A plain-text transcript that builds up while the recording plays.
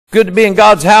Good to be in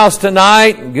God's house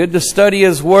tonight, and good to study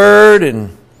His Word,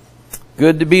 and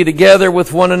good to be together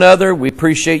with one another. We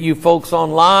appreciate you folks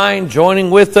online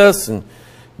joining with us and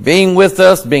being with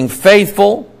us, being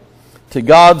faithful to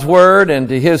God's Word and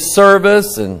to His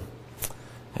service. And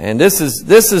this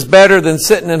is better than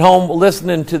sitting at home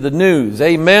listening to the news.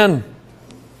 Amen.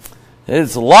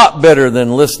 It's a lot better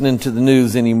than listening to the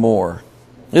news anymore.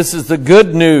 This is the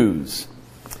good news.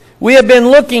 We have been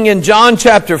looking in John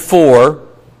chapter 4,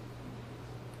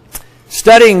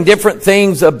 studying different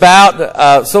things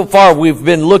about, so far we've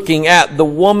been looking at the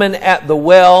woman at the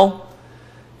well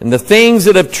and the things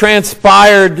that have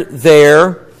transpired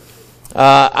there.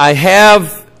 I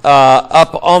have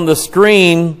up on the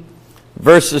screen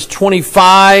verses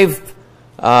 25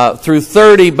 through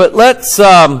 30, but let's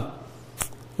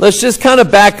just kind of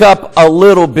back up a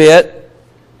little bit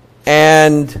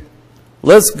and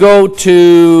let's go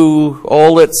to,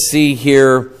 let's see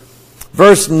here,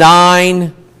 verse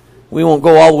 9. We won't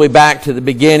go all the way back to the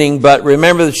beginning, but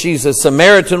remember that she's a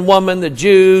Samaritan woman. The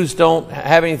Jews don't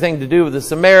have anything to do with the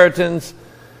Samaritans.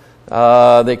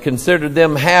 They considered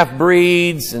them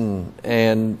half-breeds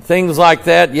and things like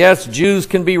that. Yes, Jews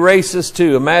can be racist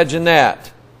too. Imagine that.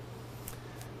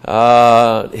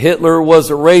 Hitler was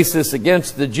a racist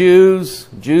against the Jews.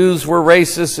 Jews were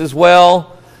racist as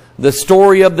well. The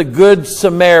story of the Good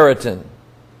Samaritan.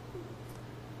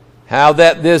 How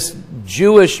that this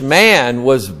Jewish man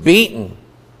was beaten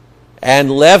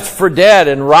and left for dead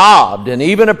and robbed. And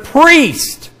even a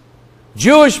priest,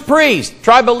 Jewish priest,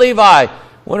 tribe of Levi,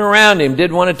 went around him,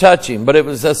 didn't want to touch him. But it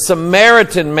was a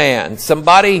Samaritan man,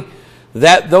 somebody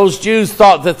that those Jews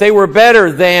thought that they were better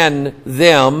than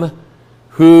them,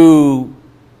 who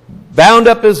bound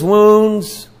up his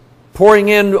wounds, pouring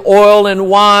in oil and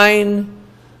wine,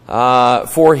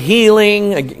 for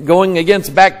healing, going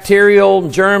against bacterial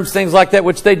germs, things like that,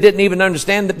 which they didn't even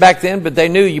understand back then, but they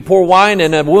knew you pour wine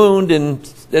in a wound and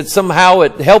that somehow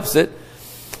it helps it.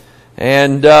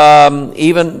 And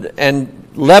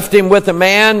left him with a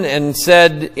man and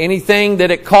said, anything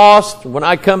that it cost, when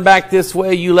I come back this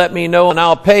way, you let me know and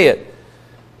I'll pay it.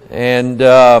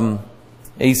 And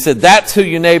he said, that's who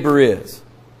your neighbor is.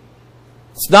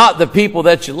 It's not the people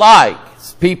that you like.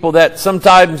 People that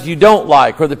sometimes you don't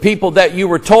like, or the people that you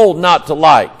were told not to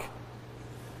like.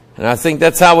 And I think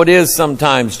that's how it is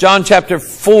sometimes. John chapter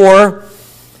 4,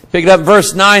 pick it up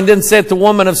verse 9. Then said the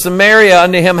woman of Samaria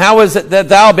unto him, how is it that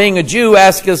thou, being a Jew,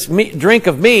 askest me, drink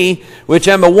of me, which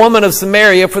am a woman of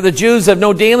Samaria? For the Jews have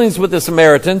no dealings with the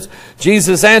Samaritans.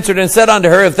 Jesus answered and said unto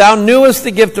her, if thou knewest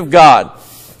the gift of God.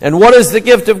 And what is the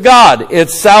gift of God?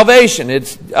 It's salvation.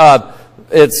 It's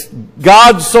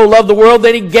God so loved the world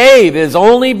that He gave His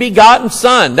only begotten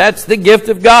Son. That's the gift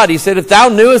of God. He said, if thou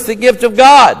knewest the gift of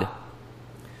God,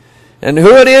 and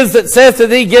who it is that saith to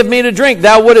thee, give me to drink,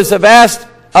 thou wouldest have asked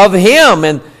of Him,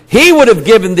 and He would have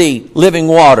given thee living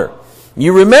water.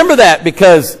 You remember that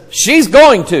because she's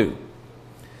going to.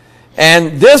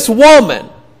 And this woman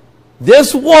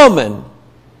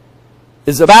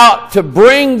is about to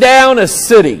bring down a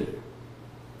city.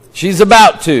 She's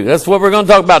about to. That's what we're going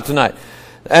to talk about tonight.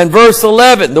 And verse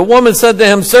 11, the woman said to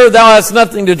him, sir, thou hast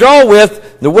nothing to draw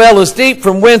with. The well is deep.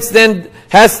 From whence then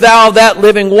hast thou that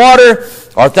living water?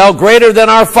 Art thou greater than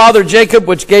our father Jacob,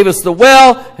 which gave us the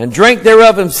well, and drank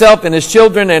thereof himself and his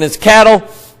children and his cattle?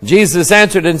 Jesus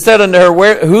answered and said unto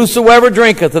her, whosoever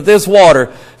drinketh of this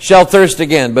water shall thirst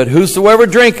again. But whosoever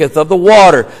drinketh of the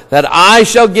water that I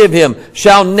shall give him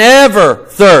shall never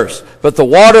thirst. But the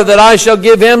water that I shall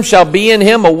give him shall be in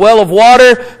him a well of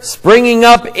water, springing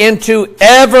up into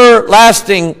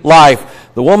everlasting life.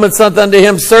 The woman said unto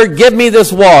him, sir, give me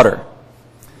this water,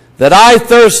 that I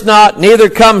thirst not,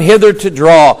 neither come hither to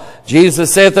draw.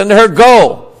 Jesus saith unto her,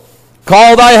 go,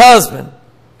 call thy husband,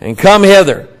 and come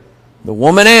hither. The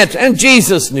woman answered, and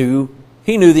Jesus knew.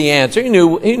 He knew the answer. He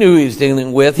knew who he was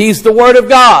dealing with. He's the Word of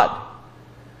God.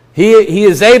 He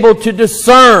is able to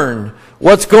discern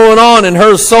what's going on in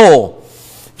her soul.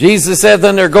 Jesus said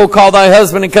unto her, go call thy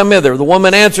husband and come hither. The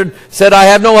woman answered, said, I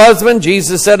have no husband.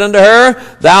 Jesus said unto her,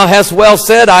 thou hast well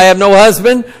said, I have no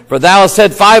husband. For thou hast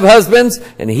had 5 husbands,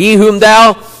 and he whom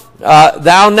thou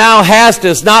now hast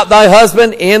is not thy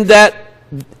husband. In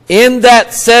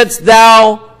that saidst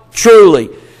thou truly.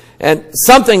 And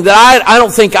something that I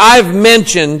don't think I've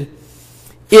mentioned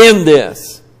in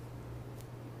this.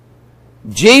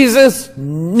 Jesus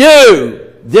knew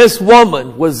this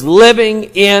woman was living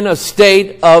in a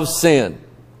state of sin.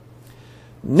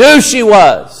 Knew she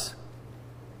was.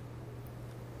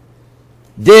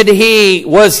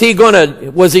 Was he going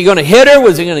to hit her?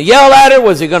 Was he going to yell at her?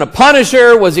 Was he going to punish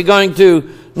her? Was he going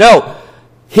to? No.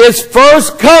 His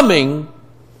first coming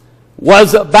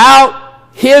was about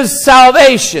His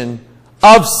salvation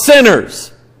of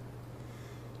sinners.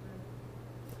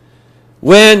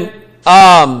 When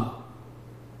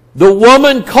the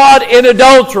woman caught in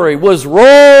adultery was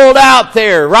rolled out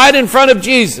there right in front of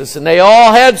Jesus, and they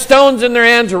all had stones in their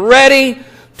hands ready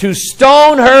to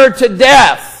stone her to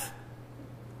death.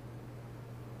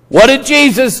 What did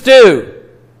Jesus do?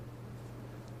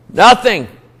 Nothing,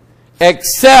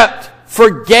 except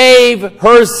forgave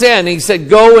her sin. He said,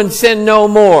 go and sin no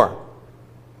more.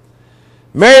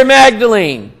 Mary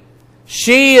Magdalene,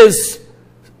 she has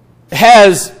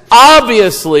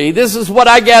obviously, this is what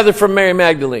I gather from Mary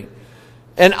Magdalene,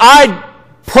 and I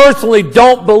personally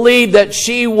don't believe that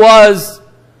she was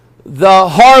the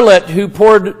harlot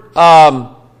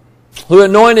who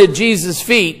anointed Jesus'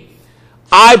 feet.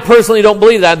 I personally don't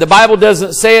believe that. The Bible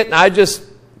doesn't say it, and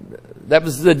that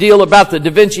was the deal about the Da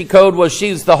Vinci Code, was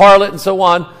she's the harlot and so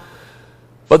on.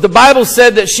 But the Bible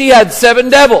said that she had 7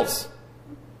 devils.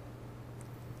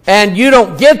 And you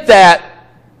don't get that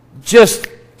just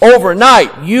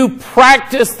overnight. You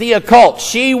practice the occult.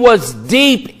 She was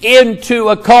deep into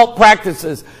occult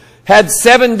practices, had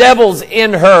 7 devils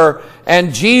in her,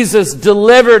 and Jesus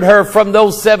delivered her from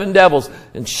those 7 devils.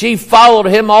 And she followed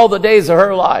Him all the days of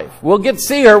her life. We'll get to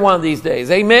see her one of these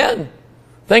days. Amen.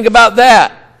 Think about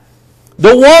that.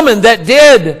 The woman that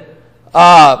did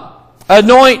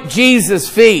anoint Jesus'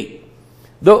 feet,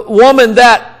 the woman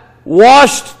that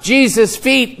washed Jesus'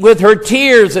 feet with her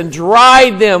tears and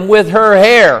dried them with her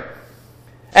hair.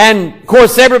 And of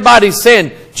course everybody's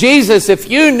saying, Jesus, if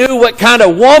you knew what kind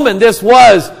of woman this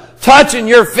was touching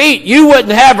your feet, you wouldn't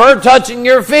have her touching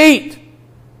your feet.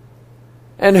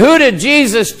 And who did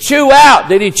Jesus chew out?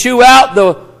 Did He chew out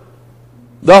the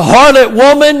harlot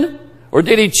woman? Or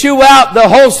did He chew out the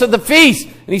host of the feast?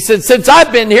 And He said, since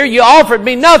I've been here, you offered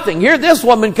me nothing. Here this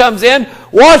woman comes in,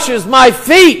 washes my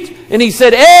feet. And He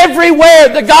said, everywhere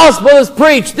the gospel is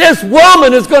preached, this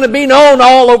woman is going to be known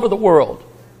all over the world.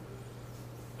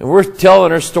 And we're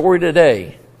telling her story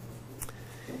today.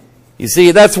 You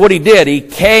see, that's what He did. He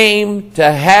came to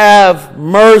have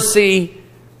mercy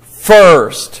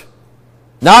first.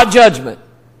 Not judgment.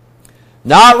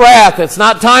 Not wrath. It's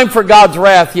not time for God's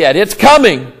wrath yet. It's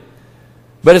coming.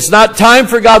 But it's not time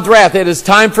for God's wrath. It is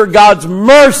time for God's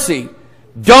mercy.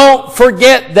 Don't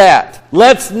forget that.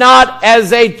 Let's not,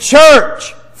 as a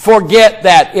church, forget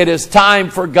that. It is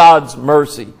time for God's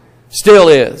mercy. Still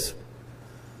is.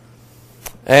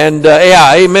 And,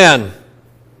 yeah, amen.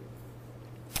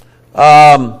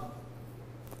 Thou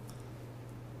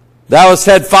hast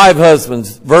had 5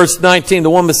 husbands. Verse 19, the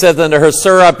woman saith unto her,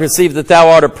 Sir, I perceive that thou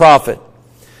art a prophet.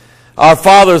 Our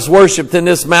fathers worshipped in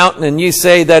this mountain, and ye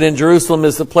say that in Jerusalem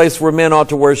is the place where men ought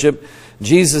to worship.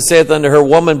 Jesus saith unto her,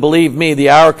 Woman, believe me, the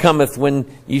hour cometh when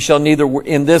ye shall neither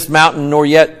in this mountain nor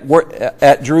yet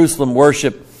at Jerusalem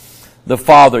worship the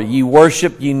Father. Ye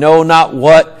worship, ye know not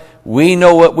what. We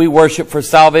know what we worship, for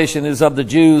salvation is of the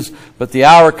Jews. But the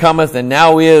hour cometh, and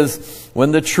now is,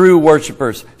 when the true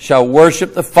worshipers shall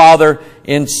worship the Father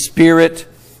in spirit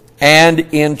and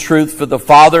in truth. For the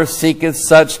Father seeketh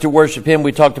such to worship Him.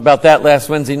 We talked about that last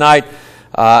Wednesday night.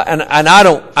 And I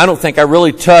don't think I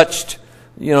really touched,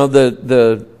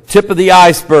 the tip of the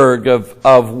iceberg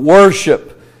of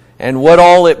worship and what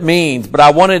all it means. But I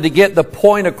wanted to get the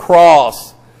point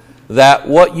across that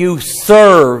what you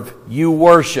serve, you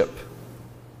worship.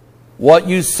 What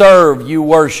you serve, you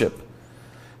worship.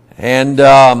 And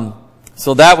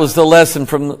so that was the lesson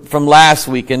from last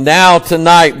week. And now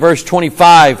tonight, verse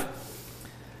 25,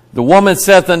 the woman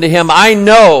saith unto Him, I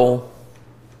know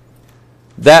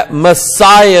that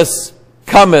Messiah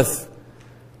cometh,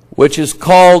 which is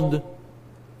called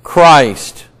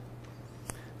Christ.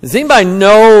 Does anybody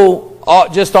know,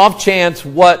 just off chance,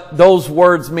 what those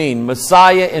words mean?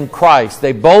 Messiah and Christ.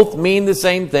 They both mean the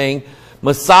same thing.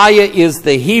 Messiah is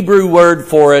the Hebrew word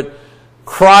for it.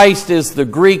 Christ is the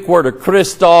Greek word, or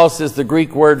Christos is the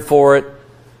Greek word for it.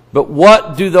 But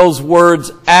what do those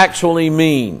words actually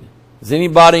mean? Does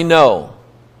anybody know?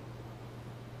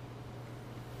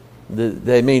 Do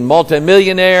they mean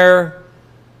multimillionaire?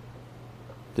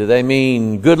 Do they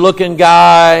mean good-looking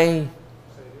guy?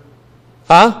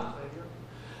 Huh?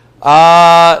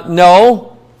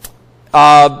 No.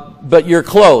 But you're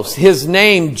close. His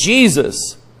name,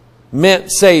 Jesus,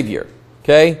 meant Savior.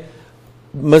 Okay?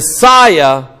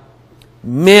 Messiah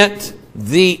meant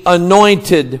the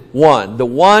anointed one. The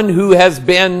one who has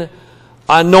been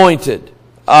anointed.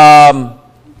 Turn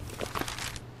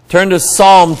to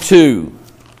Psalm 2.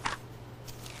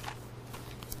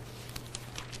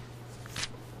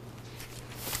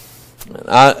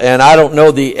 And I don't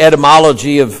know the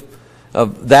etymology of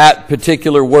that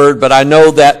particular word, but I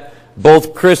know that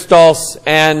both Christos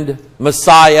and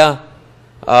Messiah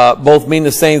both mean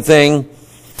the same thing.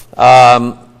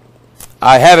 I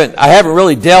haven't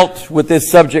really dealt with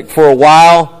this subject for a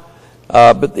while,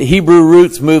 but the Hebrew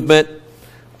roots movement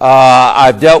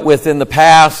I've dealt with in the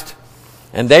past,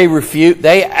 and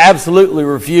they absolutely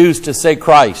refuse to say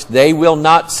Christ. They will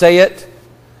not say it,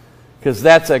 because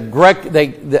that's a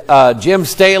Jim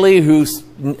Staley,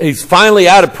 he's finally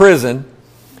out of prison,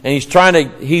 and he's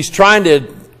trying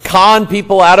to con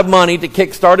people out of money to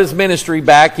kickstart his ministry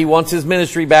back. He wants his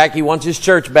ministry back. He wants his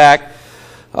church back.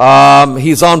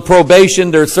 He's on probation.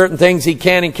 There are certain things he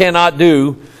can and cannot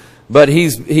do, but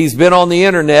he's been on the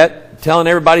internet telling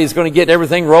everybody he's going to get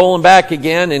everything rolling back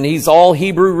again, and he's all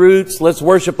Hebrew roots. Let's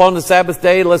worship on the Sabbath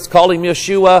day. Let's call him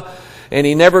Yeshua. And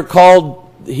he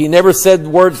never said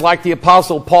words like the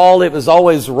Apostle Paul. It was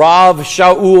always Rav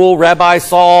Shaul, Rabbi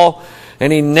Saul.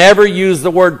 And he never used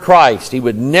the word Christ. He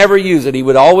would never use it. He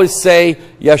would always say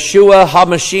Yeshua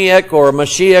HaMashiach, or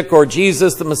Mashiach, or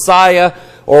Jesus the Messiah,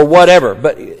 or whatever.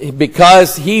 But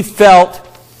because he felt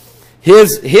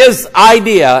his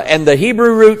idea, and the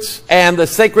Hebrew roots and the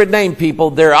sacred name people,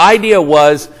 their idea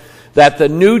was that the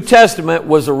New Testament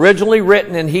was originally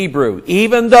written in Hebrew,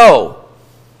 even though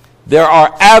there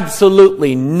are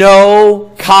absolutely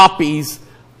no copies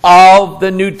of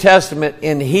the New Testament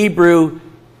in Hebrew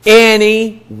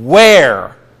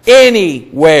anywhere. Beyond,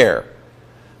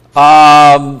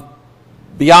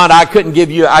 I couldn't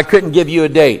give you a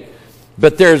date.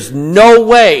 But there's no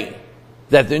way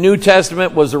that the New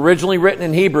Testament was originally written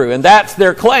in Hebrew. And that's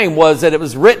their claim, was that it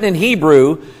was written in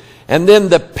Hebrew, and then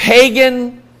the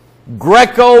pagan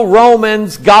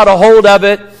Greco-Romans got a hold of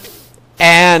it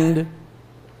and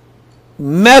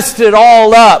messed it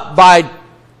all up by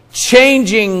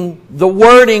changing the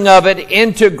wording of it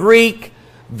into Greek,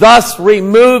 thus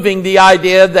removing the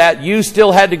idea that you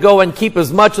still had to go and keep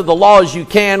as much of the law as you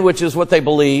can, which is what they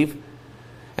believe.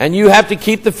 And you have to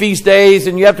keep the feast days,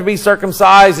 and you have to be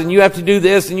circumcised, and you have to do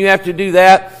this, and you have to do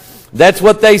that. That's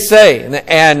what they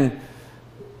say.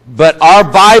 But our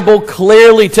Bible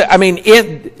clearly,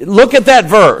 look at that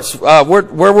verse.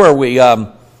 Where were we?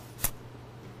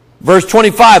 Verse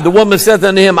 25, the woman saith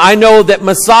unto him, I know that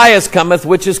Messiah cometh,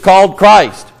 which is called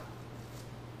Christ.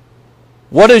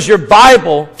 What does your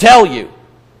Bible tell you?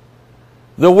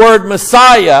 The word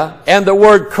Messiah and the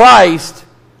word Christ,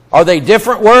 are they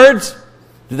different words?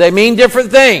 Do they mean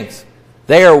different things?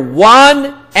 They are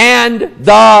one and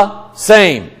the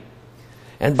same.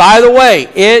 And by the way,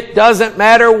 it doesn't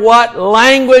matter what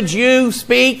language you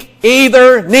speak,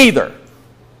 neither.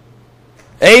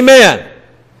 Amen.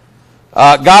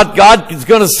 God is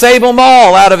going to save them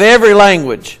all out of every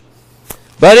language.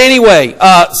 But anyway,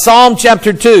 Psalm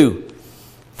chapter 2,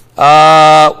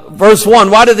 verse 1.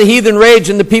 Why do the heathen rage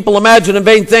and the people imagine a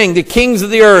vain thing? The kings of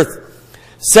the earth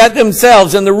set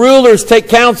themselves, and the rulers take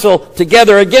counsel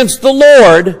together against the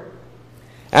Lord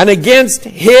and against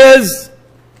His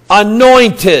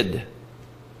anointed.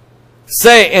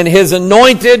 And His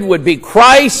anointed would be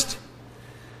Christ.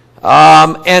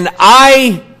 And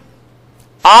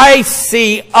I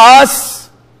see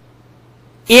us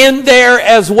in there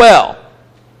as well,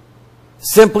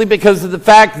 simply because of the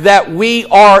fact that we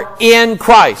are in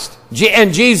Christ.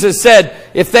 And Jesus said,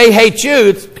 if they hate you,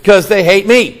 it's because they hate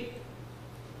me.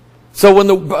 So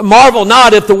marvel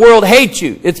not if the world hates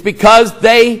you. It's because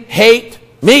they hate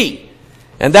me.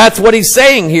 And that's what he's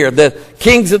saying here. The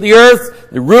kings of the earth,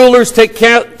 the rulers take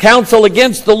counsel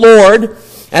against the Lord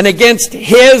and against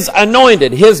His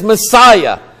anointed, His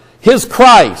Messiah, His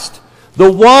Christ,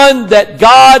 the one that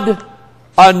God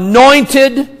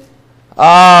anointed,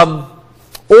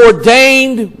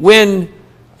 ordained when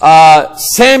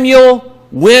Samuel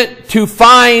went to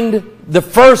find the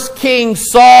first king,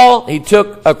 Saul. He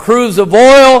took a cruse of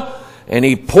oil and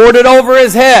he poured it over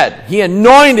his head. He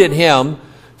anointed him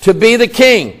to be the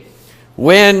king.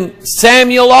 When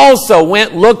Samuel also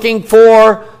went looking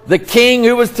for the king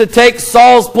who was to take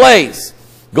Saul's place,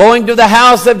 going to the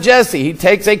house of Jesse, he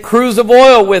takes a cruse of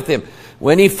oil with him.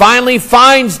 When he finally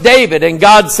finds David and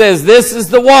God says, this is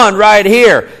the one right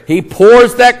here, he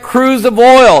pours that cruse of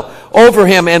oil over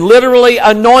him and literally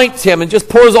anoints him and just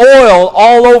pours oil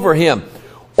all over him.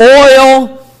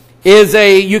 Oil is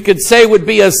you could say, would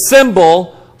be a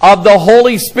symbol of the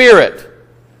Holy Spirit,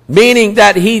 meaning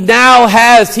that he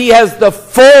has the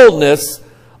fullness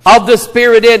of the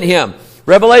Spirit in him.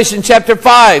 Revelation chapter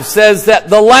 5 says that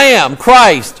the Lamb,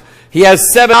 Christ, He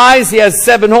has 7 eyes, He has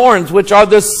 7 horns, which are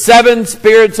the 7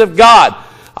 spirits of God.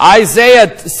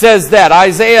 Isaiah says that.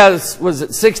 Isaiah was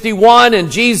at 61,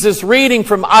 and Jesus reading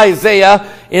from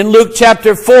Isaiah in Luke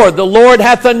chapter 4. The Lord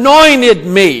hath anointed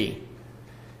me.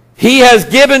 He has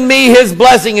given me His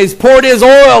blessing. He's poured His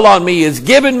oil on me. He's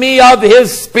given me of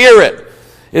His Spirit,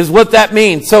 is what that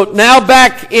means. So now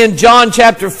back in John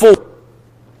chapter 4.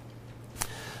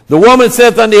 The woman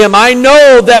saith unto Him, I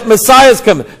know that Messiah is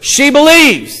coming. She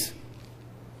believes.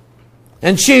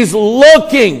 And she's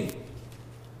looking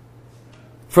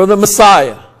for the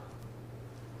Messiah.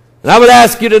 And I would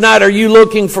ask you tonight, are you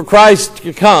looking for Christ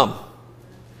to come?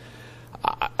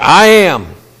 I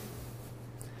am.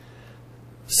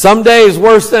 Some days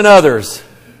worse than others.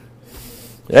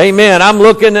 Amen. I'm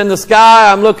looking in the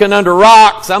sky. I'm looking under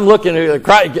rocks. I'm looking at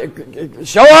Christ.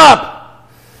 Show up.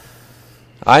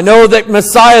 I know that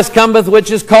Messiah cometh,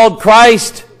 which is called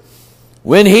Christ.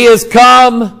 When He is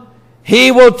come,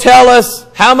 He will tell us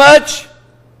how much?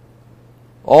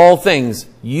 All things.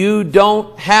 You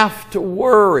don't have to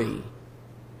worry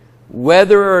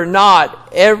whether or not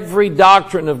every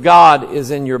doctrine of God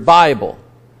is in your Bible.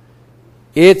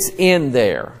 It's in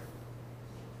there.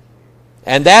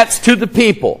 And that's to the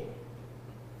people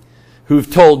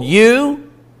who've told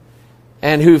you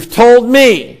and who've told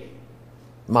me,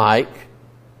 Mike,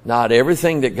 not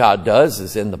everything that God does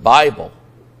is in the Bible.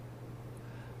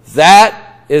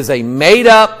 That is a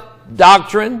made-up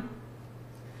doctrine,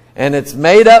 and it's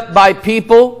made up by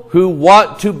people who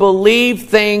want to believe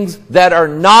things that are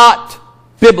not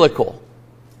biblical.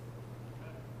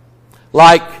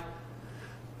 Like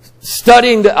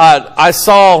studying, I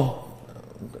saw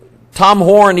Tom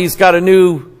Horn, he's got a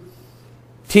new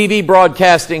TV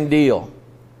broadcasting deal.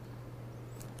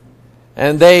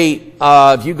 And they,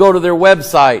 if you go to their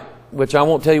website, which I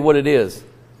won't tell you what it is,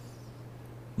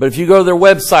 but if you go to their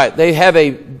website, they have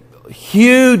a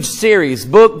huge series,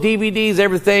 book, DVDs,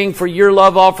 everything for your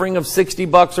love offering of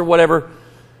 $60 or whatever,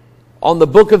 on the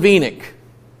Book of Enoch.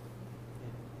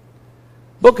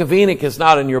 Book of Enoch is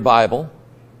not in your Bible.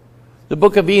 The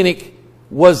Book of Enoch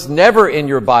was never in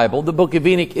your Bible. The Book of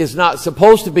Enoch is not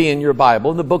supposed to be in your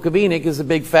Bible. And the Book of Enoch is a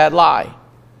big fat lie.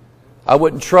 I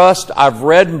wouldn't trust. I've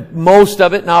read most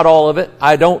of it, not all of it.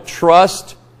 I don't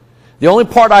trust. The only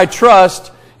part I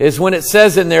trust is when it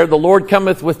says in there, the Lord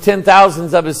cometh with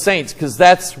 10,000s of His saints, because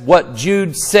that's what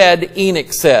Jude said,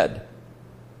 Enoch said.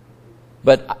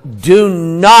 But do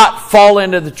not fall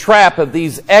into the trap of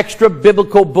these extra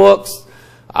biblical books.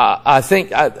 I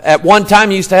think at one time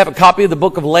you used to have a copy of the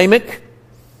book of Lamech,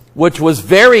 which was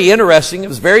very interesting. It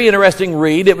was a very interesting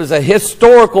read. It was a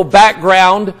historical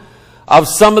background of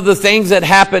some of the things that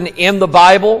happened in the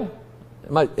Bible.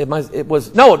 It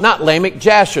was, no, not Lamech,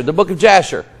 Jasher, the book of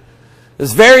Jasher.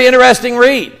 It's a very interesting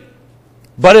read.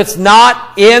 But it's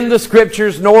not in the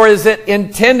Scriptures, nor is it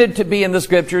intended to be in the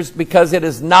Scriptures, because it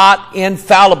is not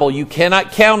infallible. You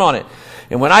cannot count on it.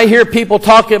 And when I hear people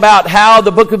talking about how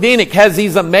the book of Enoch has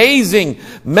these amazing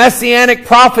messianic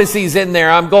prophecies in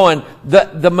there, I'm going,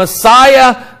 the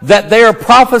Messiah that they are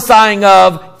prophesying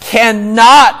of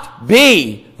cannot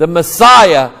be the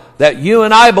Messiah that you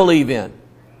and I believe in.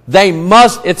 They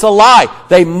must, it's a lie.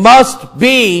 They must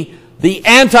be the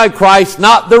Antichrist,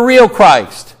 not the real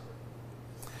Christ.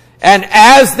 And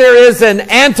as there is an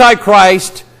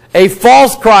Antichrist, a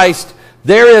false Christ,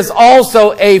 there is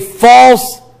also a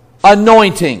false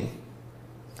anointing.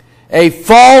 A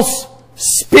false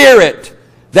spirit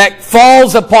that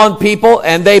falls upon people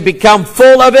and they become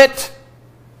full of it.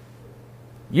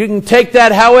 You can take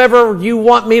that however you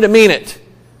want me to mean it.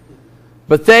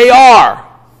 But they are.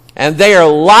 And they are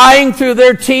lying through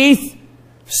their teeth,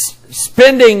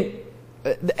 spending,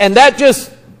 and that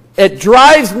just, it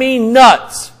drives me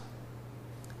nuts.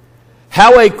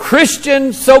 How a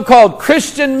Christian, so-called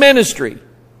Christian ministry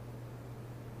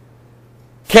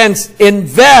can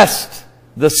invest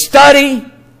the study,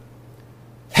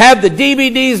 have the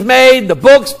DVDs made, the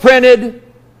books printed,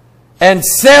 and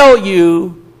sell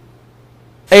you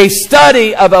a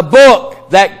study of a book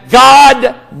that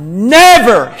God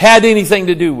never had anything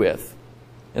to do with.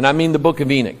 And I mean the book of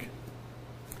Enoch.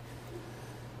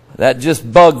 That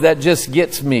just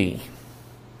gets me.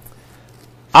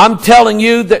 I'm telling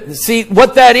you that, see,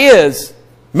 what that is,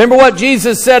 remember what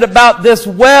Jesus said about this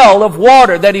well of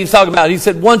water that He's talking about. He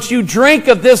said, once you drink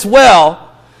of this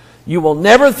well, you will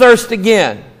never thirst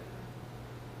again.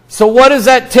 So what does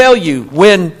that tell you?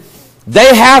 When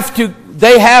they have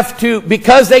to,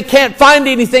 because they can't find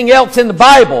anything else in the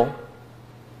Bible,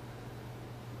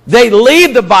 they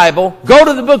leave the Bible, go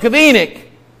to the book of Enoch,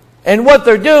 and what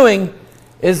they're doing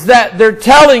is that they're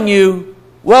telling you,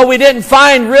 well, we didn't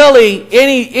find really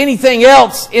anything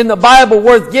else in the Bible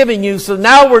worth giving you, so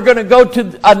now we're going to go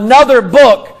to another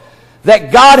book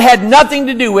that God had nothing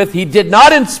to do with. He did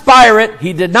not inspire it.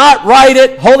 He did not write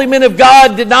it. Holy men of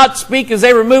God did not speak as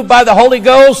they were moved by the Holy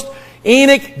Ghost.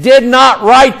 Enoch did not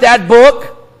write that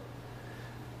book.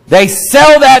 They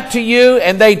sell that to you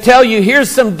and they tell you, here's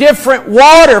some different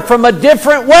water from a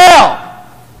different well.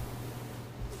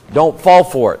 Don't fall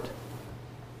for it.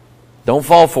 Don't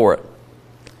fall for it.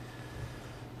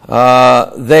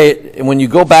 When you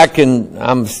go back, and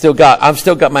I've still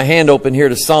got my hand open here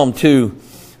to Psalm 2.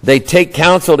 They take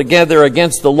counsel together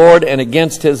against the Lord and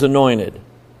against His anointed.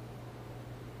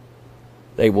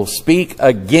 They will speak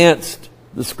against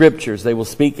the Scriptures. They will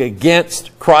speak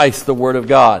against Christ, the Word of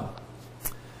God.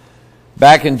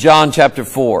 Back in John chapter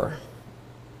 4.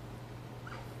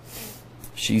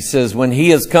 She says, when He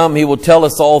has come, He will tell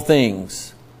us all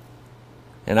things.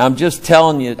 And I'm just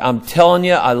telling you,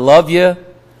 I love you.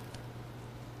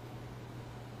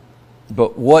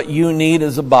 But what you need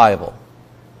is a Bible.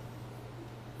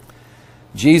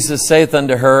 Jesus saith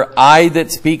unto her, I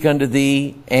that speak unto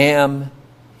thee am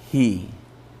He.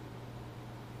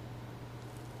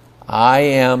 I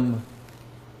am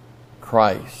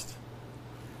Christ.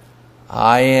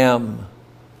 I am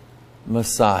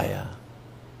Messiah.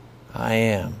 I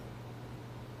am.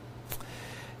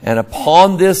 And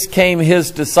upon this came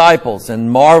His disciples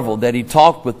and marveled that He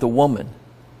talked with the woman.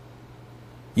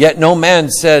 Yet no man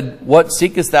said, what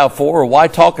seekest thou for, or why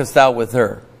talkest thou with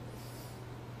her?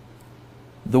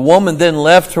 The woman then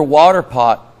left her water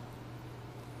pot,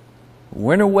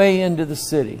 went away into the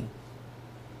city.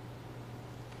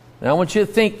 Now I want you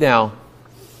to think now,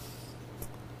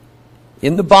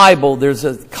 in the Bible there's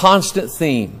a constant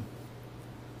theme.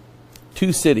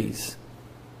 2 cities.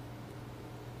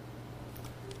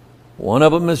 One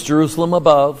of them is Jerusalem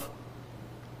above.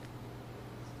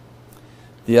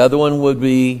 The other one would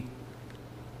be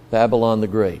Babylon the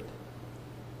Great.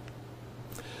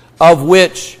 Of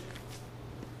which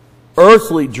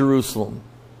earthly Jerusalem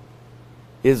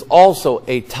is also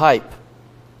a type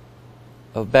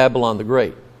of Babylon the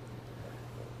Great.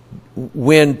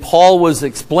 When Paul was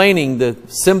explaining the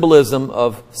symbolism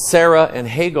of Sarah and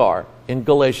Hagar in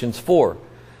Galatians 4,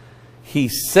 he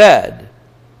said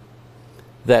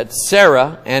that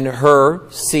Sarah and her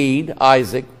seed,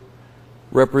 Isaac,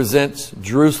 represents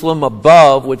Jerusalem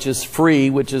above, which is free,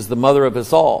 which is the mother of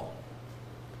us all.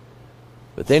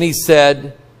 But then he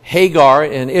said Hagar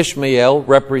and Ishmael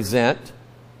represent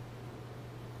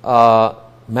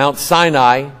Mount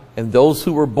Sinai, and those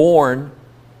who were born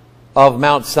of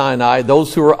Mount Sinai,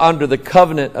 those who are under the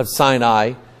covenant of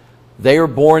Sinai, they are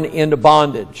born into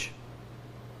bondage.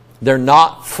 They're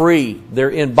not free. They're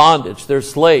in bondage. They're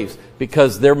slaves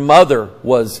because their mother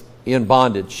was in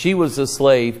bondage. She was a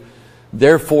slave.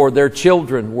 Therefore, their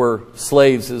children were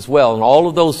slaves as well. And all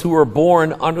of those who are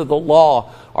born under the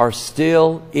law are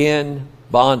still in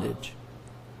bondage.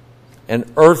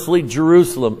 And earthly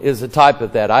Jerusalem is a type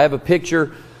of that. I have a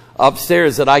picture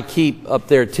upstairs that I keep up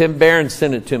there. Tim Barron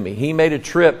sent it to me. He made a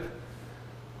trip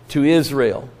to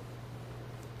Israel.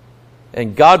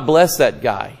 And God bless that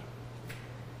guy.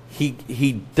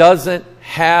 He doesn't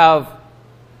have...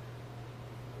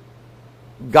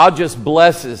 God just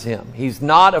blesses him. He's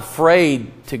not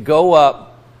afraid to go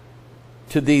up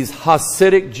to these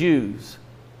Hasidic Jews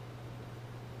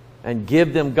and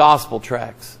give them gospel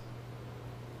tracts.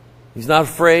 He's not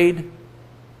afraid.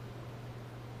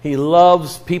 He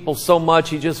loves people so much,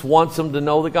 he just wants them to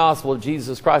know the gospel of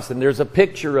Jesus Christ. And there's a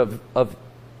picture of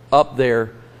up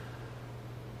there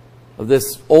of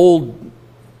this old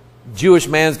Jewish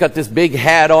man's got this big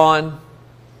hat on,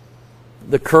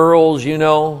 the curls, you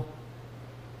know,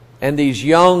 and these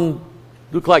young,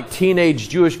 look like teenage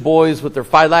Jewish boys with their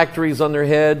phylacteries on their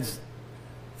heads,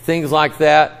 things like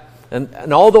that.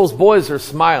 And all those boys are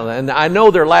smiling. And I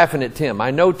know they're laughing at Tim. I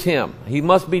know Tim. He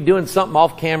must be doing something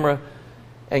off camera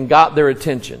and got their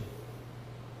attention.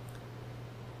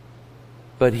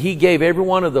 But he gave every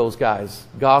one of those guys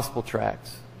gospel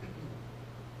tracts.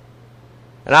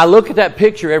 And I look at that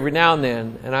picture every now and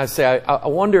then, and I say, I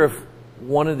wonder if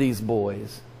one of these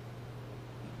boys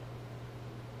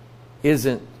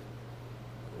isn't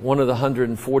one of the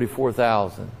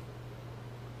 144,000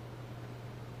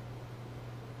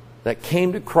 that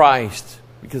came to Christ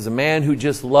because a man who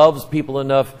just loves people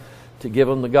enough to give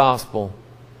them the gospel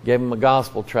gave them a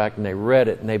gospel tract, and they read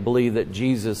it and they believe that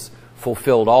Jesus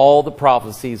fulfilled all the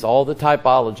prophecies, all the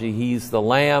typology. He's the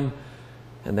Lamb,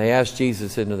 and they asked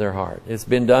Jesus into their heart. It's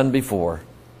been done before.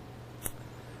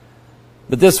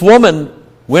 But this woman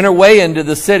went her way into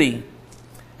the city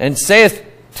and saith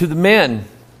to the men,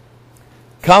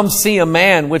 come see a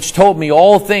man which told me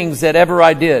all things that ever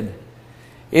I did.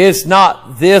 Is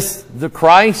not this the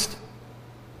Christ?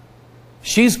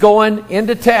 She's going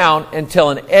into town and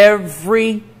telling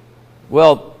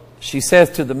she says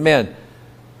to the men,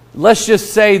 let's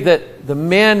just say that the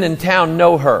men in town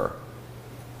know her.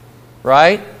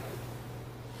 Right?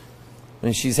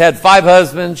 And she's had 5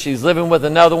 husbands. She's living with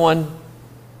another one.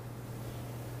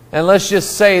 And let's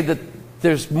just say that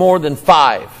there's more than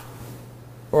 5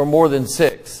 or more than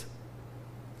 6.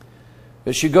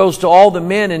 But she goes to all the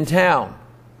men in town.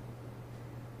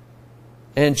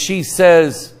 And she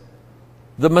says,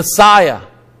 the Messiah,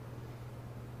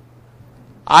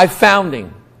 I found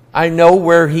him. I know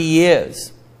where he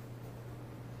is.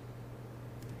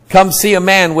 Come see a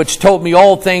man which told me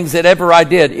all things that ever I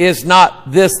did. Is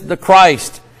not this the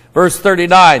Christ? Verse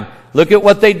 39. Look at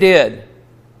what they did.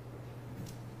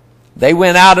 They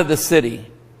went out of the city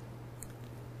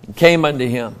and came unto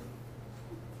him.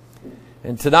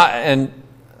 And tonight,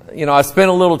 I spent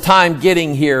a little time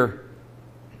getting here.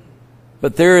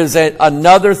 But there is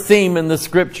another theme in the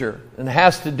Scripture, and it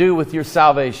has to do with your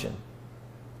salvation.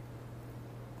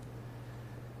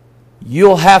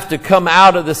 You'll have to come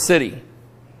out of the city.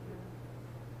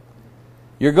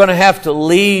 You're going to have to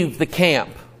leave the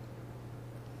camp.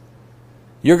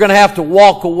 You're going to have to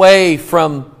walk away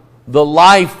from the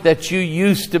life that you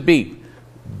used to be.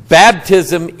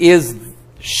 Baptism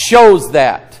shows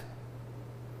that.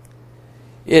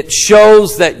 It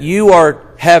shows that you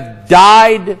have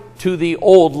died to the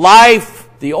old life,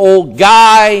 the old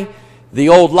guy, the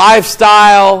old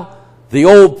lifestyle, the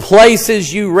old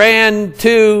places you ran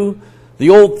to,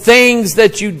 the old things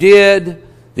that you did,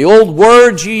 the old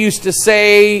words you used to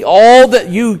say, all that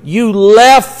you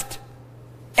left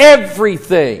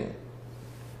everything.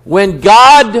 When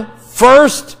God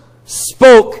first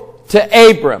spoke to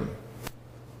Abram,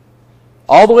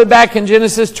 all the way back in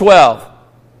Genesis 12,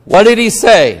 what did he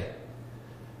say?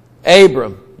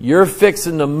 Abram, you're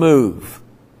fixing to move.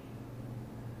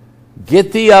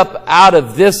 Get thee up out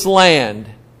of this land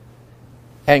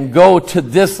and go to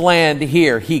this land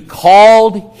here. He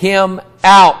called him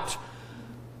out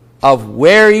of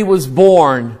where he was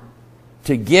born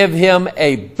to give him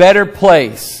a better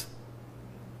place.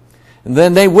 And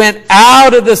then they went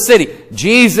out of the city.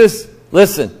 Jesus,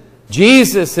 listen,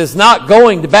 Jesus is not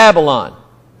going to Babylon.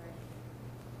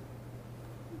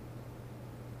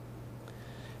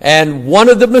 And one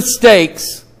of the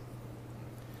mistakes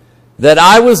that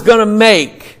I was going to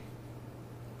make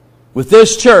with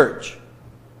this church,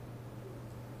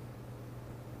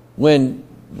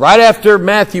 right after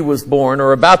Matthew was born,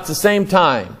 or about the same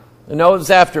time, no, it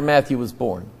was after Matthew was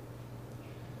born,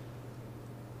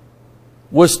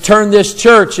 was turn this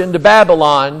church into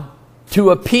Babylon, to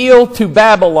appeal to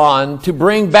Babylon, to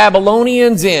bring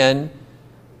Babylonians in,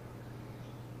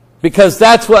 because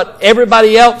that's what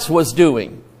everybody else was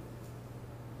doing.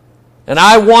 And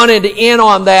I wanted in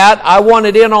on that. I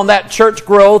wanted in on that church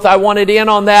growth. I wanted in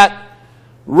on that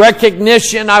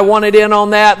recognition. I wanted in on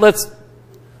that. Let's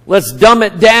dumb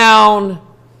it down.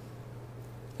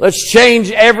 Let's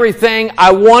change everything.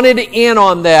 I wanted in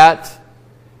on that.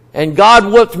 And God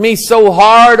whooped me so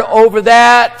hard over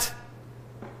that.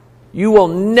 You will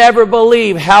never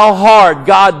believe how hard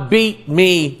God beat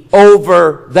me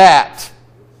over that.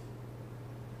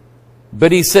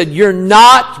 But He said, you're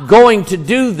not going to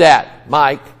do that,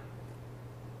 Mike.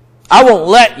 I won't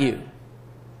let you.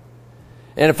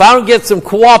 And if I don't get some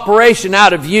cooperation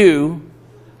out of you,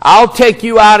 I'll take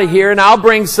you out of here and I'll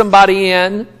bring somebody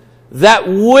in that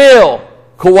will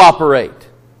cooperate.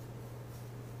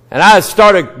 And I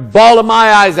started bawling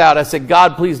my eyes out. I said,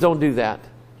 God, please don't do that.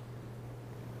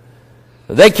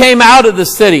 They came out of the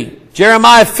city.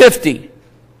 Jeremiah 50.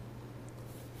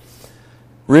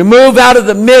 Remove out of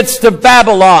the midst of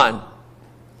Babylon,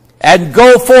 and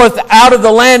go forth out of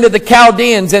the land of the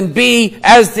Chaldeans, and be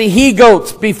as the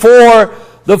he-goats before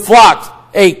the flocks.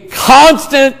 A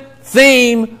constant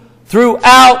theme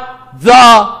throughout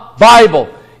the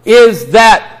Bible is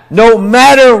that no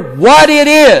matter what it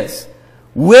is,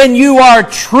 when you are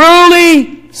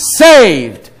truly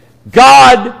saved,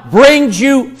 God brings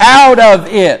you out of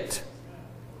it.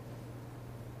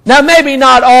 Now, maybe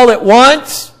not all at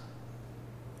once.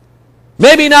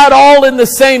 Maybe not all in the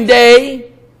same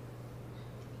day.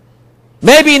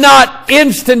 Maybe not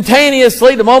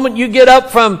instantaneously, the moment you get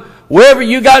up from wherever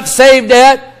you got saved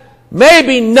at.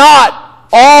 Maybe not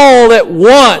all at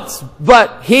once.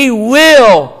 But He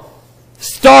will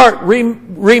start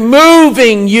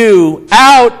removing you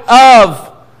out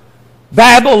of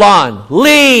Babylon.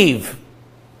 Leave.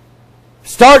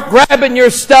 Start grabbing your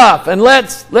stuff and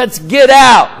let's get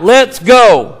out. Let's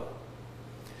go.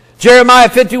 Jeremiah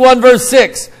 51 verse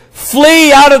 6.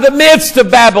 Flee out of the midst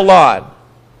of Babylon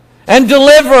and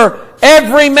deliver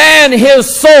every man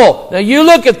his soul. Now you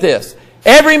look at this.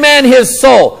 Every man his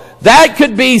soul. That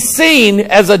could be seen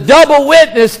as a double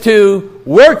witness to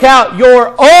work out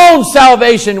your own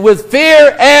salvation with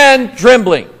fear and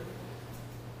trembling.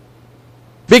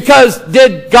 Because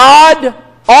did God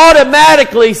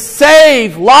automatically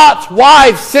save Lot's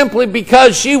wife simply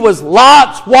because she was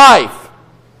Lot's wife?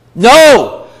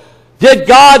 No. Did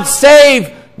God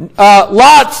save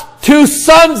Lot's two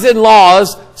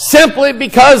sons-in-laws simply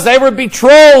because they were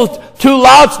betrothed to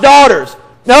Lot's daughters?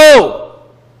 No.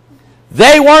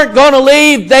 They weren't going to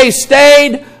leave. They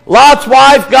stayed. Lot's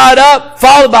wife got up,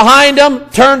 followed behind them,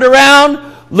 turned around,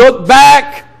 looked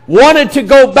back, wanted to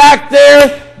go back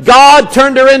there. God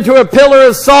turned her into a pillar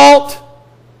of salt.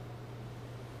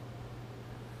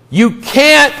 You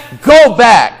can't go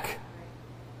back.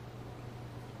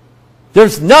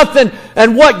 There's nothing.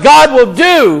 And what God will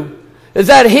do is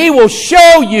that He will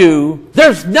show you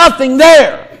there's nothing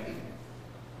there.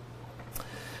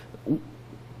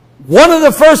 One of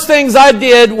the first things I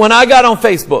did when I got on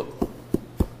Facebook,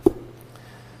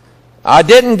 I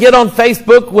didn't get on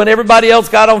Facebook when everybody else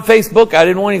got on Facebook. I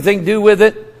didn't want anything to do with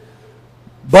it.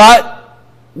 But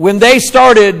when they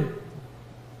started,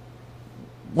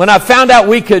 when I found out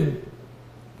we could,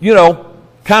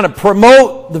 kind of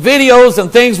promote the videos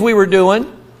and things we were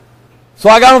doing, so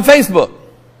I got on Facebook.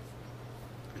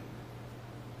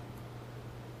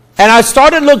 And I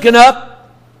started looking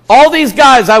up all these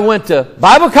guys I went to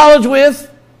Bible college with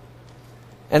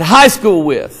and high school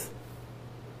with.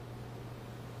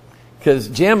 Because,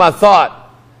 Jim, I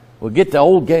thought, we'll get the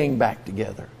old gang back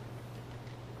together.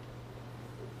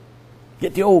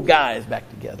 Get the old guys back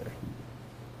together.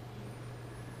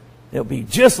 It'll be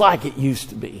just like it used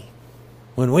to be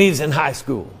when we was in high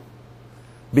school.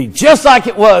 Be just like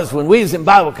it was when we was in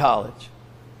Bible college.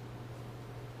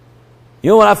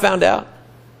 You know what I found out?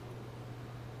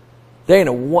 There ain't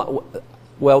a one.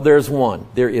 Well, there's one.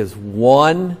 There is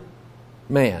one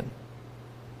man.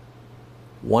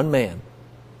 One man.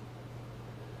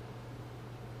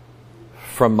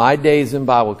 From my days in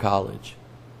Bible college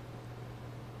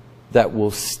that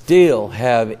will still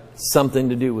have something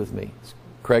to do with me. It's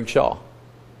Craig Shaw.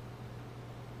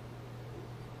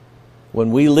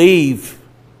 When we leave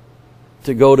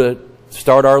to go to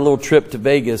start our little trip to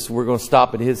Vegas, we're going to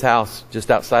stop at his house just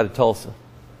outside of Tulsa.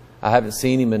 I haven't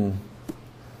seen him in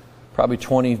probably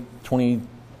 20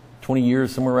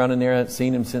 years, somewhere around in there. I haven't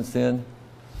seen him since then.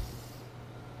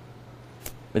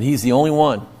 But he's the only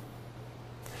one.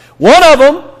 One of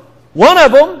them,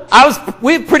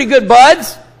 we were pretty good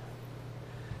buds.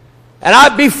 And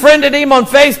I befriended him on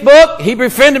Facebook. He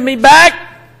befriended me back.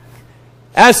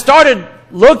 And I started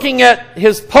looking at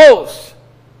his posts.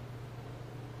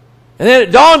 And then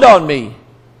it dawned on me.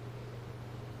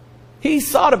 He's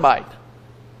sodomite.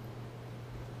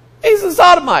 He's a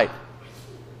sodomite.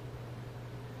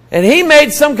 And he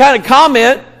made some kind of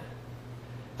comment.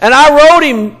 And I wrote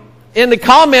him in the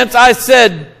comments, I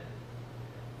said,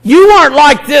 "You weren't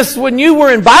like this when you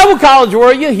were in Bible college,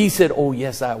 were you?" He said, "Oh,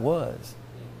 yes, I was."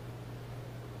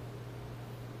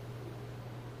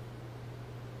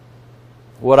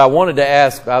 What I wanted to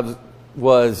ask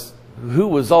was, who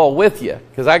was all with you?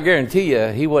 Because I guarantee you,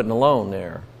 he wasn't alone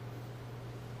there.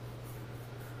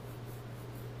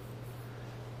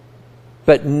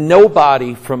 But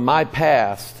nobody from my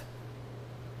past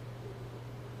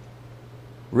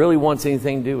really wants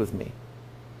anything to do with me.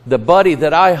 The buddy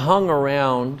that I hung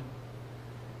around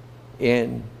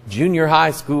in junior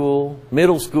high school,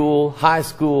 middle school, high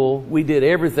school, we did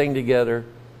everything together.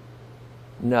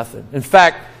 Nothing. In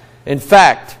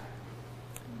fact,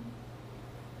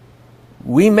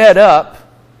 we met up,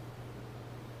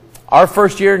 our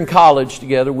first year in college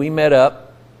together, we met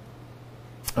up.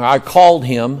 I called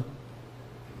him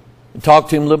and talked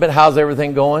to him a little bit. How's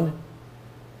everything going?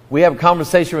 We have a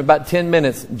conversation for about 10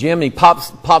 minutes. Jim, he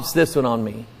pops this one on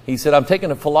me. He said, "I'm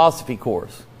taking a philosophy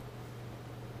course."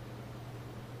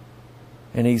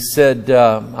 And he said,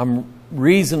 "I'm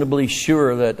reasonably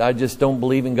sure that I just don't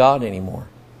believe in God anymore."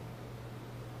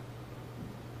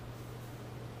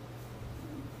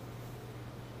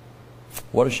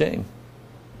 What a shame.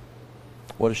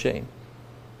 What a shame.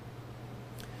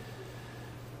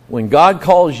 When God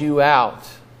calls you out,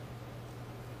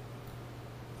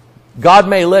 God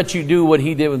may let you do what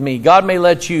He did with me. God may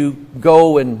let you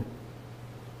go and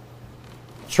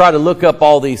try to look up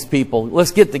all these people.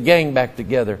 Let's get the gang back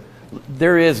together.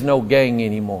 There is no gang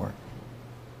anymore.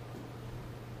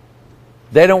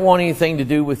 They don't want anything to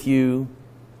do with you.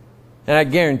 And I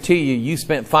guarantee you, you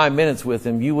spent 5 minutes with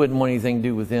them, you wouldn't want anything to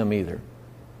do with them either.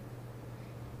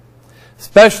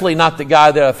 Especially not the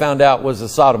guy that I found out was a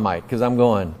sodomite, because I'm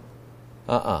going,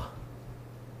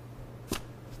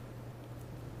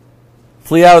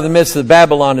 Flee out of the midst of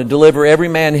Babylon and deliver every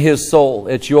man his soul.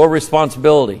 It's your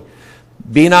responsibility.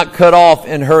 Be not cut off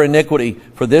in her iniquity,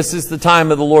 for this is the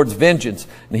time of the Lord's vengeance,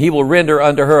 and he will render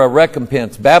unto her a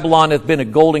recompense. Babylon hath been a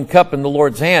golden cup in the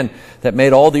Lord's hand, that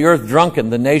made all the earth drunken.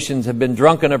 The nations have been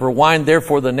drunken of her wine,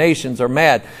 therefore the nations are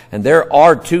mad. And there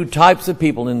are two types of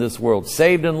people in this world,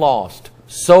 saved and lost,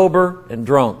 sober and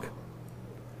drunk.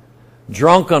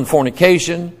 Drunk on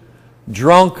fornication,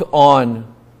 drunk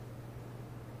on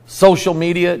social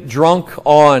media, drunk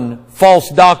on false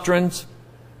doctrines,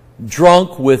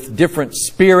 drunk with different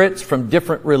spirits from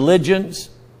different religions.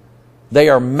 They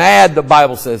are mad, the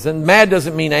Bible says. And mad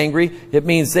doesn't mean angry. It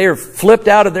means they are flipped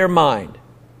out of their mind.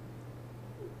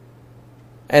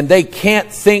 And they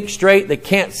can't think straight. They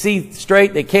can't see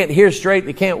straight. They can't hear straight.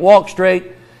 They can't walk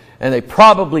straight. And they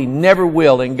probably never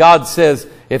will. And God says,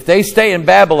 if they stay in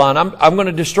Babylon, I'm going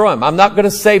to destroy them. I'm not going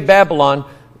to save Babylon.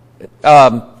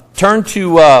 Turn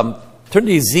to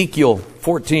Ezekiel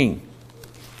 14.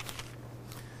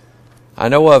 I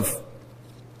know I've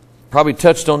probably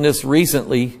touched on this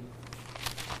recently,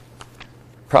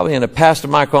 probably in a Pastor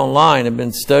Mike Online. I've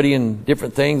been studying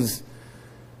different things.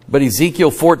 But Ezekiel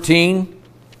 14,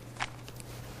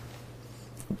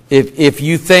 if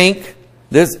you think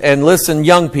this, and listen,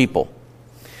 young people,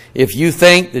 if you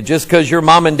think that just because your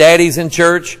mom and daddy's in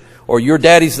church, or your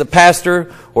daddy's the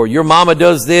pastor, or your mama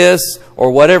does this, or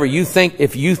whatever,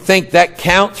 if you think that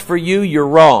counts for you, you're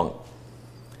wrong.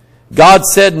 God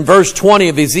said in verse 20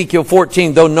 of Ezekiel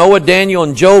 14, though Noah, Daniel,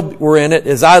 and Job were in it,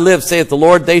 as I live, saith the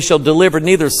Lord, they shall deliver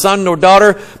neither son nor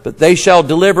daughter, but they shall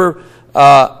but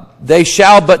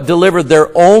deliver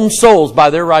their own souls by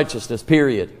their righteousness,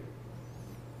 period.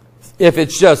 If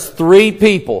it's just 3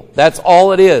 people, that's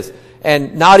all it is.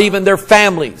 And not even their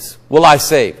families will I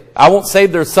save. I won't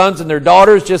save their sons and their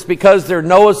daughters just because they're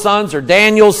Noah's sons or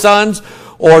Daniel's sons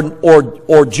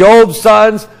or Job's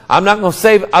sons. I'm not going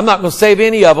to save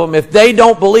any of them. If they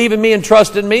don't believe in me and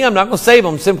trust in me, I'm not going to save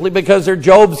them simply because they're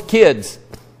Job's kids.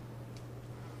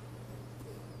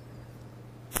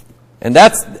 And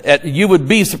you would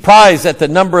be surprised at the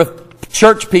number of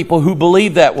church people who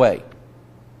believe that way.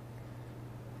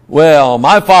 Well,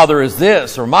 my father is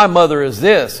this, or my mother is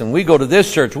this, and we go to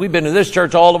this church. We've been to this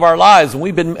church all of our lives, and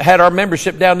we've had our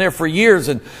membership down there for years,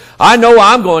 and I know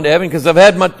I'm going to heaven because I've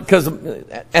had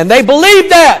and they believe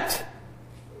that.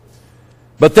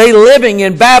 But they living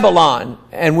in Babylon,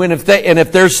 and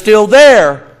if they're still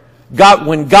there,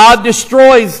 when God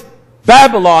destroys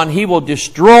Babylon, He will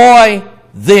destroy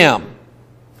them.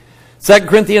 2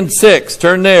 Corinthians 6,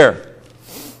 turn there.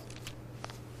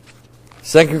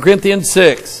 2 Corinthians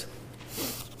 6.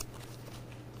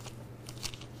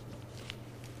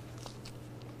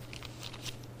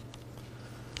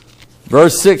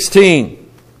 Verse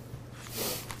 16.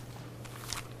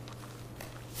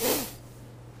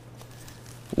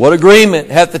 What agreement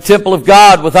hath the temple of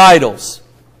God with idols?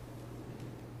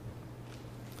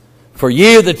 For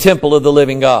ye are the temple of the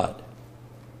living God.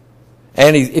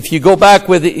 And if you go back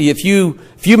with it, if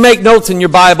you make notes in your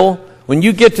Bible, when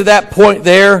you get to that point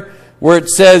there, where it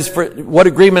says, for what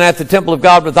agreement hath the temple of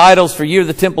God with idols, for ye are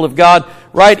the temple of God,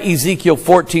 write Ezekiel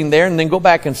 14 there, and then go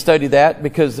back and study that,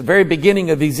 because the very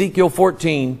beginning of Ezekiel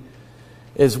 14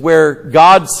 is where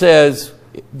God says,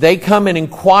 they come and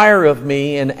inquire of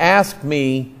me and ask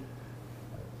me,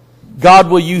 God,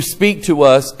 will you speak to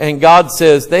us? And God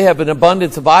says, they have an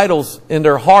abundance of idols in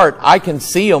their heart. I can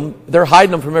see them. They're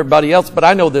hiding them from everybody else, but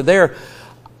I know they're there.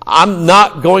 I'm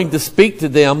not going to speak to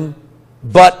them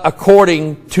but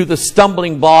according to the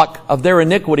stumbling block of their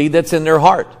iniquity that's in their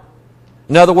heart.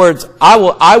 In other words, I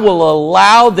will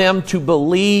allow them to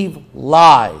believe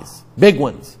lies, big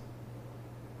ones,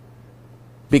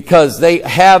 because they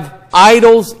have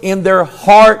idols in their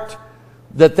heart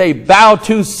that they bow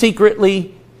to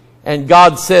secretly, and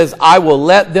God says, I will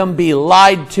let them be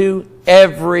lied to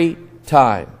every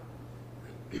time.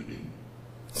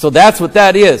 So that's what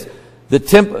that is.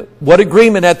 What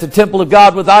agreement hath the temple of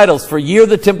God with idols? For ye are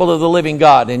the temple of the living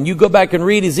God. And you go back and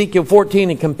read Ezekiel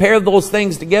 14 and compare those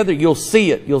things together, you'll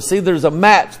see it. You'll see there's a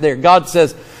match there. God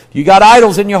says, you got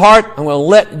idols in your heart,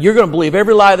 you're going to believe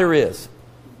every lie there is.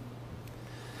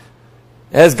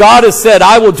 As God has said,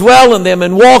 I will dwell in them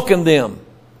and walk in them.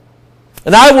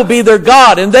 And I will be their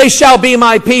God, and they shall be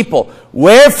my people.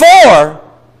 Wherefore,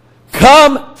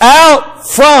 come out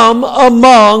from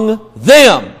among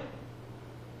them.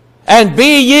 And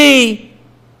be ye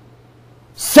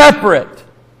separate,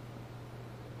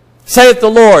 saith the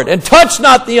Lord, and touch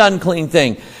not the unclean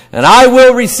thing. And I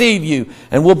will receive you,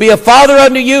 and will be a father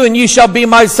unto you, and you shall be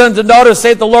my sons and daughters,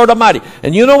 saith the Lord Almighty.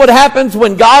 And you know what happens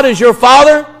when God is your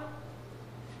father?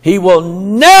 He will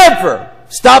never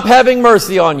stop having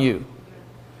mercy on you.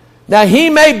 Now, He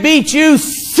may beat you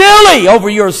silly over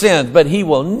your sins, but He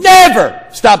will never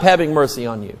stop having mercy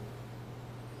on you.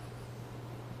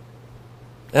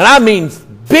 And I mean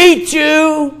beat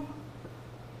you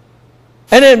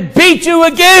and then beat you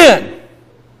again.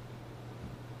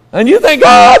 And you think,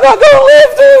 oh, I'm not going to live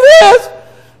through this.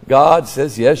 God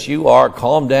says, yes, you are.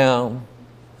 Calm down.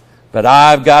 But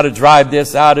I've got to drive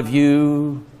this out of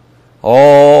you.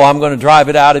 Oh, I'm going to drive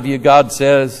it out of you, God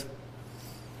says.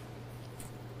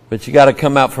 But you got to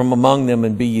come out from among them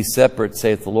and be ye separate,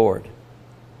 saith the Lord.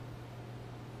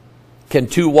 Can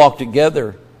two walk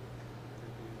together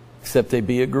except they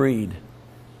be agreed?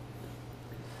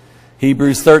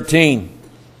 Hebrews 13.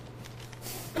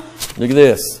 Look at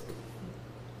this.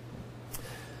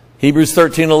 Hebrews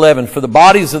 13:11. For the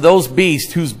bodies of those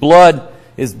beasts whose blood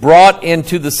is brought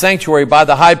into the sanctuary by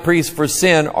the high priest for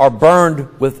sin are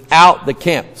burned without the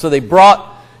camp. So they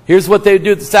brought, here's what they would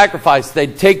do at the sacrifice.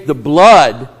 They'd take the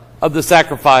blood of the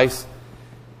sacrifice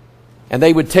and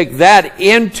they would take that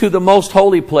into the most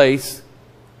holy place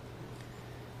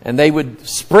and they would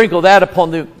sprinkle that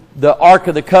upon the Ark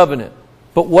of the Covenant.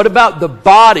 But what about the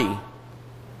body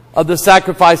of the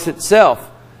sacrifice itself?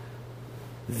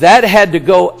 That had to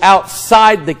go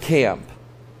outside the camp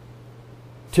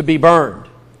to be burned.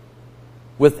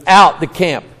 Without the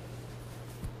camp.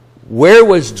 Where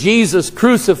was Jesus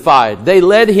crucified? They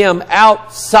led Him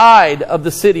outside of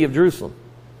the city of Jerusalem.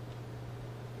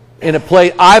 In a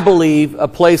place, I believe, a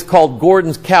place called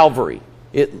Gordon's Calvary.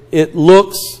 It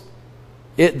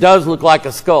does look like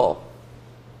a skull.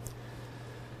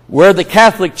 Where the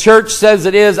Catholic Church says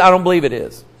it is, I don't believe it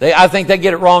is. I think they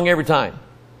get it wrong every time.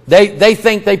 They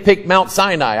think they picked Mount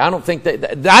Sinai. I don't think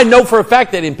I know for a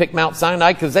fact they didn't pick Mount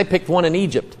Sinai because they picked one in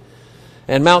Egypt.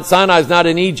 And Mount Sinai is not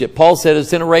in Egypt. Paul said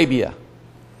it's in Arabia.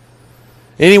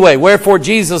 Anyway, wherefore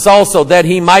Jesus also, that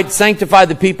He might sanctify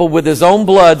the people with His own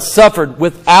blood, suffered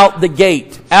without the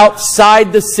gate,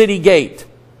 outside the city gate.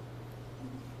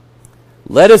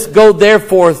 Let us go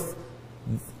forth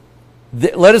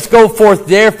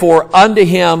therefore unto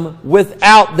Him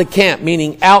without the camp,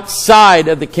 meaning outside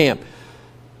of the camp.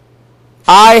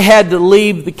 I had to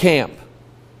leave the camp.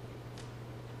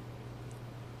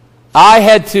 I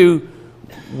had to,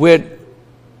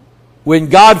 when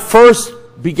God first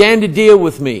began to deal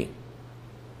with me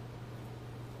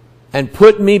and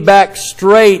put me back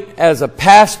straight as a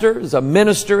pastor, as a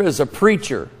minister, as a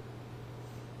preacher,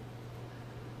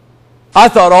 I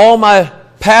thought all my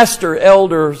pastor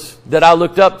elders that I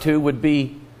looked up to would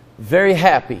be very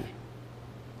happy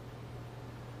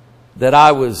that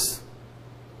I was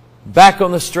back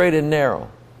on the straight and narrow.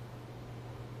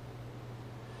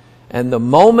 And the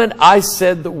moment I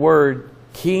said the word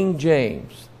King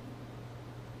James,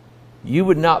 you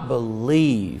would not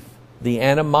believe the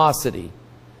animosity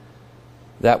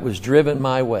that was driven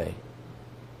my way.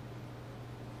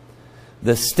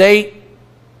 The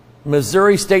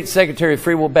Missouri State Secretary of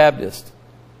Free Will Baptist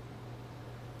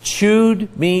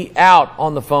chewed me out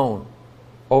on the phone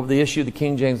over the issue of the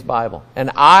King James Bible.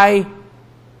 And I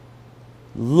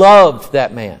loved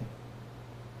that man.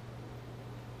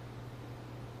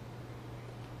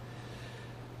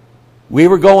 We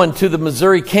were going to the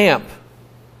Missouri camp.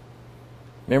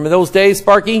 Remember those days,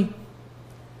 Sparky?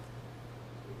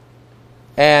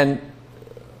 And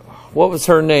what was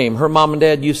her name? Her mom and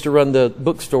dad used to run the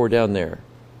bookstore down there.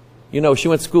 You know, she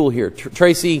went to school here.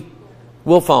 Tracy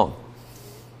Wilfong.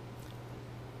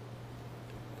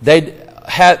 They'd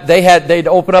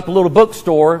open up a little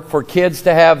bookstore for kids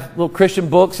to have little Christian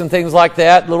books and things like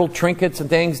that, little trinkets and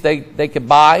things they could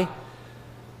buy.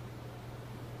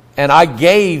 And I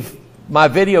gave my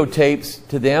videotapes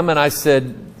to them and I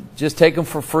said, just take them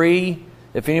for free.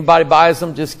 If anybody buys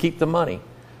them, just keep the money.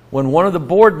 When one of the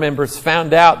board members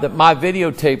found out that my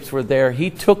videotapes were there, he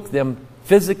took them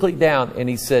physically down and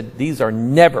he said, these are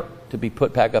never to be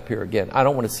put back up here again. I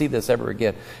don't want to see this ever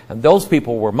again. And those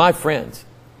people were my friends.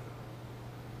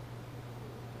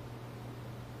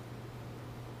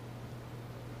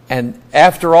 And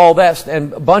after all that,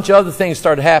 and a bunch of other things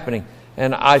started happening,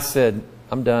 and I said,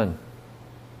 I'm done.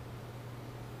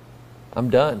 I'm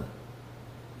done.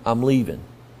 I'm leaving.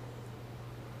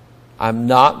 I'm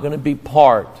not going to be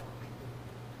part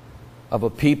of a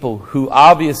people who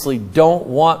obviously don't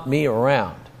want me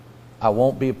around. I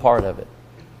won't be a part of it.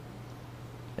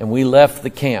 And we left the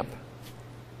camp.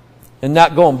 And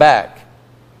not going back.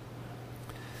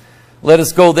 Let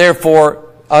us go therefore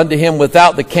unto Him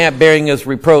without the camp, bearing His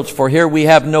reproach. For here we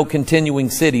have no continuing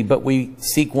city, but we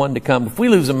seek one to come. If we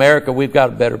lose America, we've got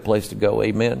a better place to go.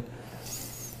 Amen.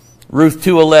 Ruth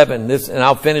 2:11. And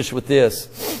I'll finish with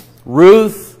this.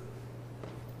 Ruth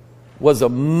was a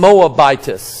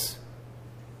Moabitess.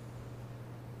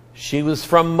 She was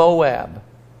from Moab.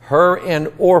 Her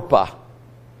and Orpah.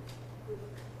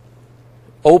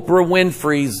 Oprah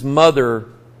Winfrey's mother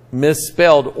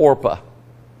misspelled Orpah.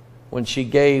 When she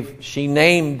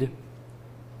meant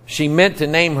to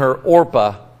name her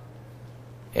Orpah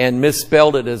and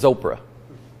misspelled it as Oprah.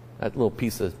 That little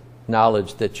piece of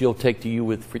knowledge that you'll take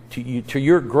to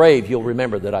your grave, you'll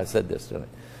remember that I said this tonight.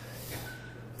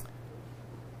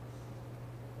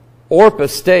 Orpah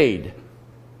stayed.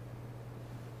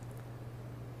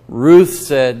 Ruth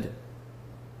said,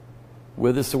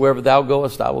 whithersoever thou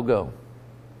goest, I will go.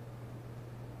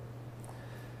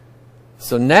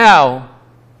 So now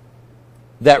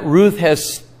that Ruth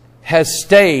has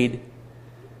stayed,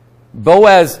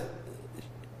 Boaz,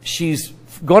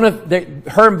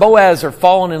 her and Boaz are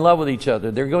falling in love with each other.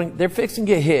 They're fixing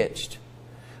to get hitched.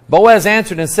 Boaz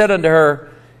answered and said unto her,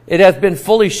 it hath been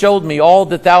fully showed me all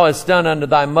that thou hast done unto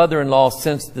thy mother-in-law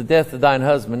since the death of thine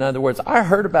husband. In other words, I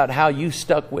heard about how you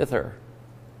stuck with her.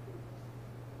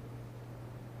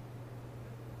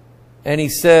 And he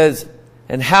says,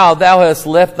 and how thou hast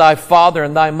left thy father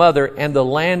and thy mother and the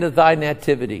land of thy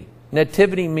nativity.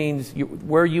 Nativity means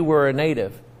where you were a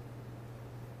native.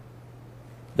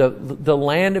 The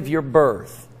land of your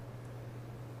birth.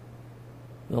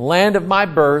 The land of my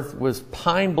birth was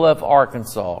Pine Bluff,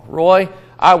 Arkansas. Roy,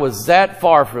 I was that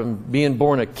far from being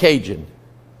born a Cajun.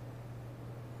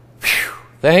 Whew,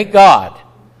 thank God.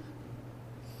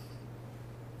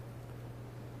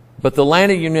 But the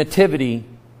land of your nativity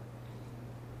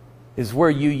is where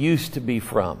you used to be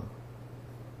from.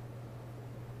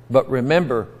 But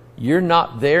remember, you're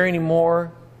not there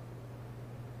anymore.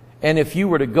 And if you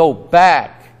were to go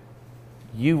back,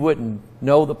 you wouldn't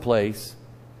know the place.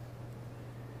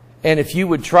 And if you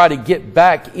would try to get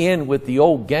back in with the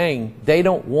old gang, they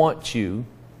don't want you.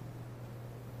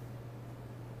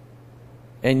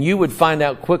 And you would find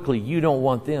out quickly you don't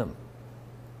want them.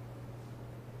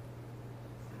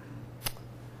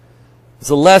 There's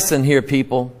a lesson here,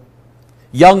 people.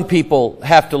 Young people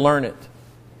have to learn it.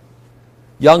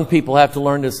 Young people have to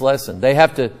learn this lesson. They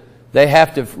have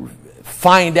to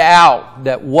find out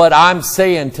that what I'm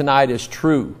saying tonight is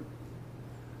true.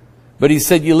 But he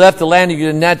said, you left the land of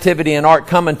your nativity and art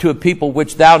come unto a people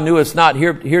which thou knewest not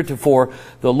heretofore.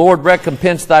 The Lord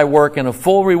recompense thy work, and a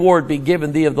full reward be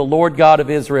given thee of the Lord God of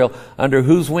Israel, under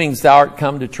whose wings thou art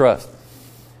come to trust.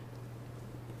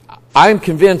 I am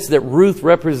convinced that Ruth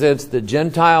represents the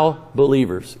Gentile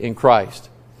believers in Christ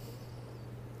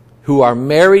who are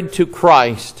married to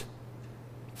Christ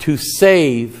to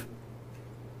save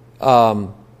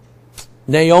Naomi,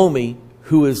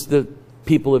 who is the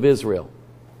people of Israel.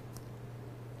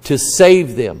 To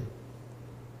save them.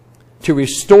 To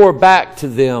restore back to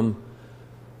them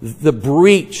the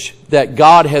breach that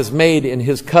God has made in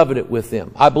His covenant with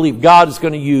them. I believe God is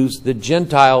going to use the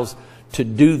Gentiles to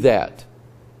do that.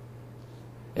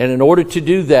 And in order to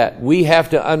do that, we have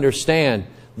to understand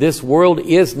this world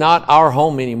is not our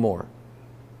home anymore.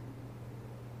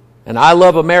 And I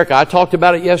love America. I talked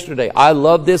about it yesterday. I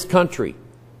love this country.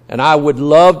 And I would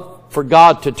love for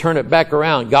God to turn it back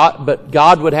around. But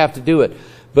God would have to do it.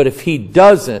 But if He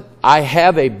doesn't, I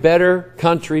have a better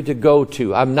country to go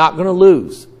to. I'm not going to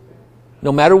lose.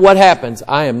 No matter what happens,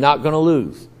 I am not going to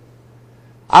lose.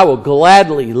 I will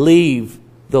gladly leave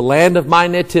the land of my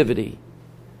nativity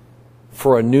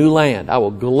for a new land. I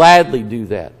will gladly do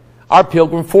that. Our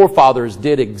pilgrim forefathers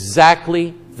did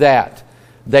exactly that.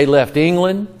 They left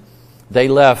England. They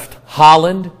left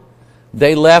Holland.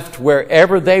 They left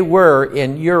wherever they were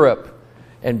in Europe.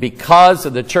 And because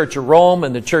of the Church of Rome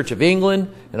and the Church of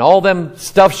England and all them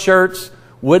stuffed shirts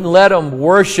wouldn't let them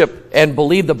worship and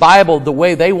believe the Bible the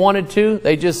way they wanted to,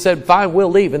 they just said, fine,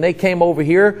 we'll leave. And they came over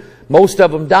here. Most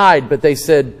of them died, but they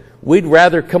said, we'd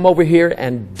rather come over here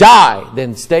and die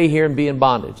than stay here and be in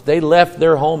bondage. They left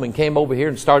their home and came over here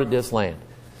and started this land.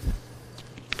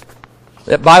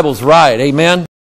 That Bible's right. Amen.